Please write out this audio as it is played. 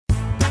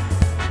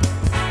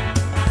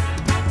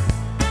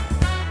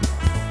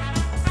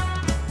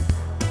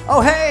Oh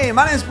hey,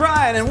 my name's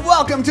Brian and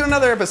welcome to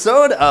another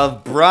episode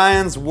of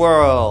Brian's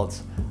World.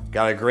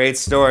 Got a great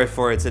story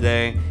for you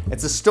today.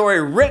 It's a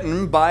story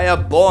written by a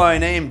boy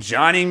named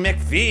Johnny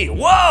McPhee.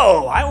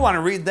 Whoa, I want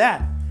to read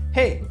that.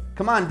 Hey,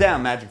 come on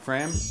down, Magic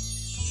Frame.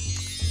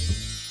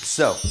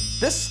 So,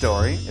 this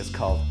story is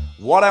called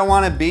What I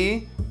Want to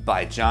Be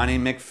by Johnny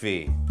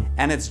McPhee.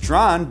 And it's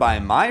drawn by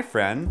my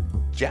friend,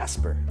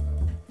 Jasper.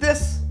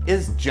 This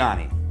is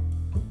Johnny.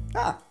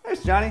 Ah,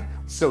 there's Johnny.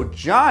 So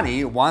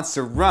Johnny wants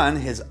to run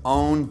his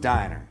own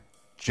diner.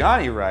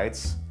 Johnny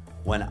writes,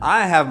 when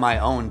I have my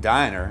own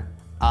diner,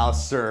 I'll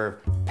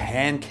serve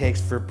pancakes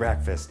for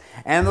breakfast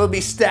and they'll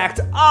be stacked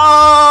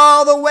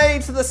all the way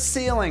to the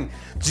ceiling.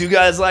 Do you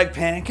guys like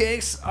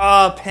pancakes?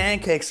 Oh,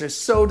 pancakes are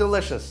so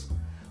delicious.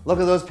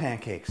 Look at those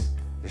pancakes.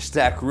 They're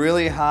stacked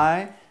really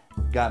high,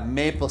 got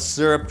maple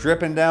syrup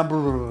dripping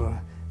down,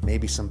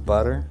 maybe some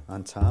butter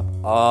on top.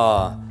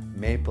 Oh,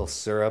 maple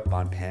syrup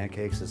on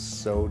pancakes is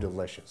so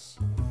delicious.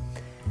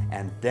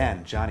 And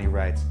then Johnny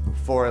writes,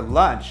 for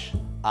lunch,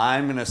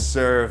 I'm gonna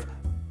serve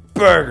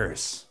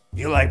burgers.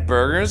 You like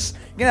burgers?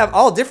 You can have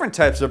all different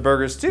types of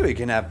burgers too. You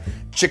can have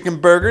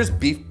chicken burgers,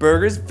 beef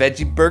burgers,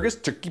 veggie burgers,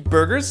 turkey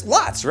burgers,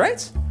 lots,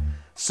 right?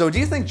 So do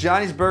you think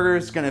Johnny's burger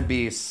is gonna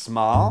be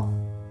small?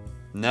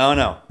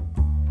 No.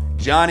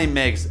 Johnny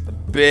makes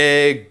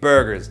big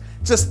burgers,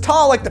 just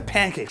tall like the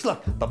pancakes.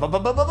 Look.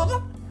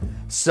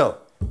 So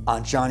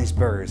on Johnny's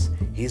burgers,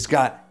 he's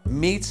got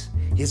meat,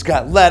 he's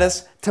got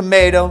lettuce,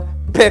 tomato,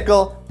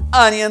 pickle,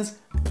 onions,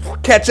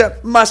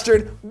 ketchup,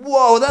 mustard.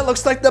 Whoa, that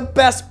looks like the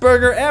best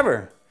burger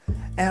ever.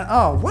 And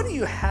oh, what do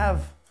you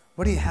have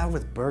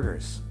with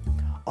burgers?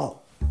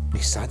 Oh,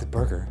 beside the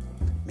burger,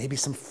 maybe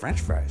some French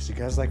fries. You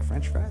guys like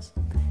French fries?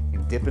 You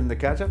can dip in the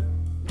ketchup.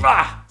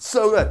 Ah,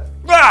 so good.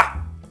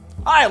 Ah,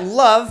 I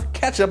love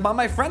ketchup on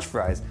my French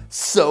fries.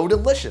 So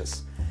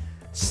delicious.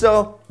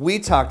 So we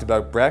talked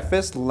about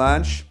breakfast,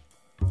 lunch,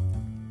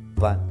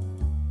 but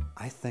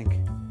I think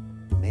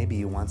maybe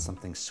you want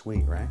something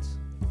sweet, right?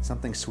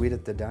 Something sweet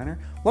at the diner?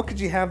 What could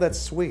you have that's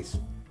sweet?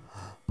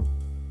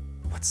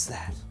 What's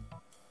that?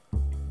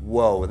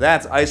 Whoa,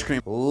 that's ice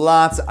cream.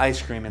 Lots of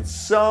ice cream in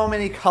so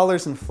many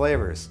colors and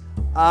flavors.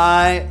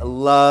 I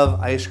love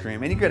ice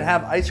cream. And you could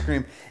have ice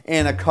cream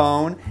in a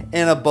cone,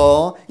 in a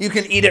bowl. You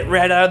can eat it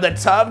right out of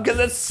the tub because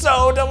it's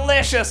so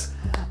delicious.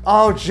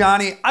 Oh,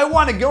 Johnny, I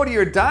want to go to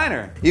your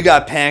diner. You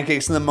got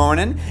pancakes in the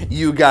morning,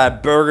 you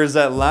got burgers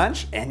at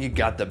lunch, and you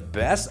got the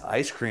best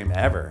ice cream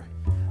ever.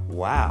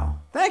 Wow.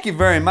 Thank you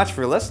very much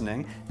for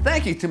listening.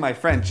 Thank you to my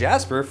friend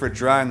Jasper for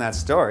drawing that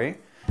story.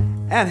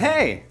 And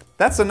hey,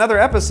 that's another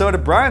episode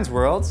of Brian's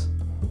World.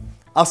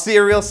 I'll see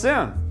you real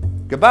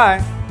soon.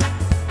 Goodbye.